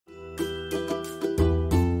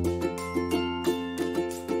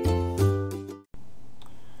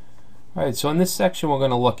Alright, so in this section we're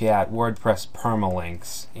going to look at WordPress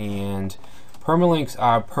permalinks, and permalinks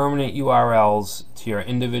are permanent URLs to your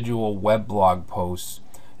individual web blog posts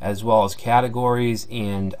as well as categories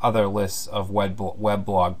and other lists of web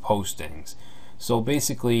blog postings. So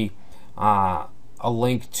basically a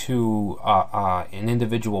link to an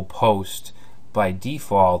individual post by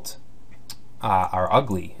default are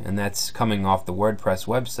ugly, and that's coming off the WordPress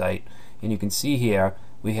website, and you can see here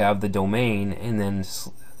we have the domain and then /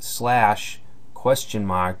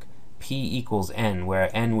 p = n,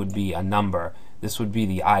 where n would be a number. This would be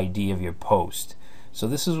the ID of your post. So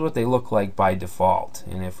this is what they look like by default,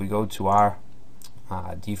 and if we go to our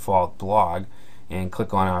default blog and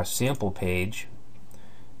click on our sample page,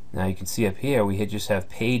 now you can see up here we just have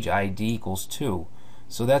page ID = 2.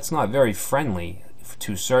 So that's not very friendly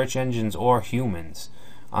to search engines or humans.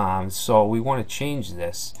 So we want to change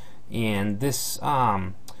this, and this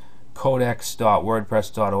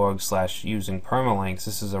codex.wordpress.org/using permalinks,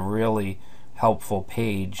 this is a really helpful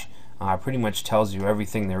page. Pretty much tells you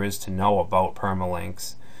everything there is to know about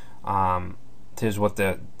permalinks. Here's what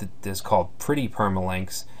there's called pretty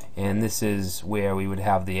permalinks, and this is where we would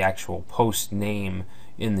have the actual post name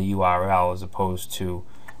in the URL as opposed to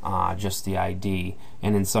just the ID.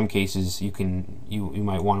 And in some cases you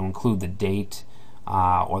might want to include the date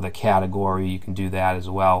or the category. You can do that as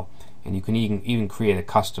well, and you can even create a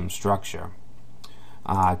custom structure.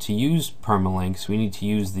 To use permalinks, we need to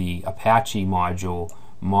use the Apache module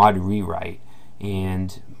mod rewrite,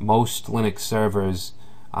 and most Linux servers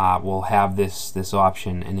will have this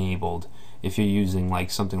option enabled. If you're using like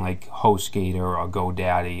something like HostGator or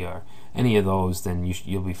GoDaddy or any of those, then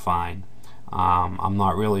you'll be fine. I'm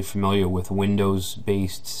not really familiar with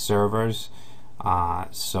Windows-based servers,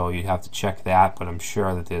 so you'd have to check that, but I'm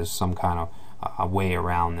sure that there's some kind of a way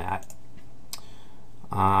around that.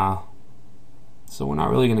 So we're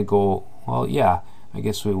not really going to go, well, yeah, I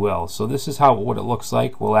guess we will. So this is what it looks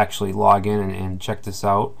like. We'll actually log in and check this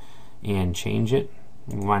out and change it.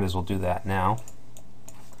 We might as well do that now.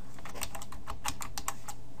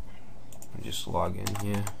 Just log in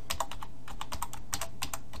here.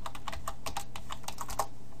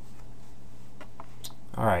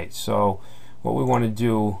 Alright, so what we want to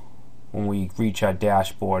do when we reach our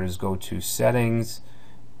dashboard is go to Settings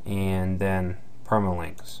and then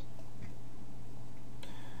Permalinks.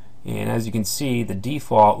 And as you can see, the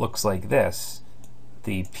default looks like this.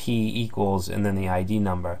 The P = and then the ID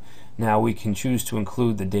number. Now we can choose to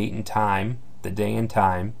include the date and time, the day and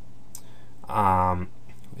time, and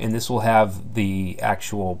this will have the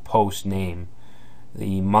actual post name.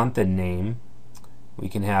 The month and name, we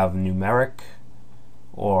can have numeric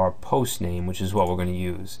or post name, which is what we're going to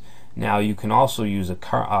use. Now you can also use a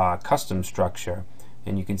custom structure,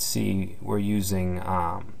 and you can see we're using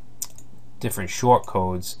different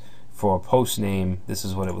shortcodes. For a post name, this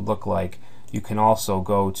is what it would look like. You can also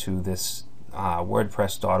go to this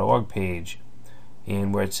WordPress.org page,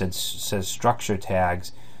 and where it says structure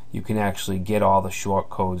tags, you can actually get all the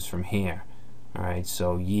shortcodes from here. Alright,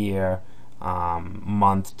 so year,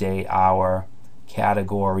 month, day, hour,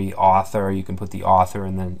 category, author. You can put the author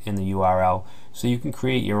in the URL, so you can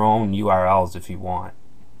create your own URLs if you want.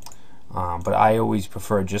 But I always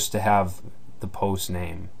prefer just to have the post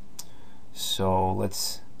name. So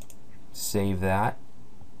let's save that,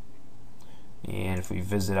 and if we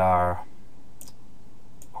visit our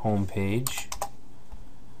home page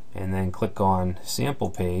and then click on sample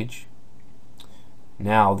page,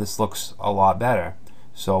 now this looks a lot better.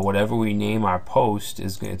 So whatever we name our post,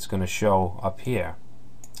 it's going to show up here.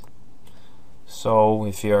 So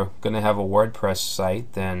if you're going to have a WordPress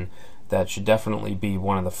site, then that should definitely be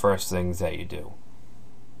one of the first things that you do.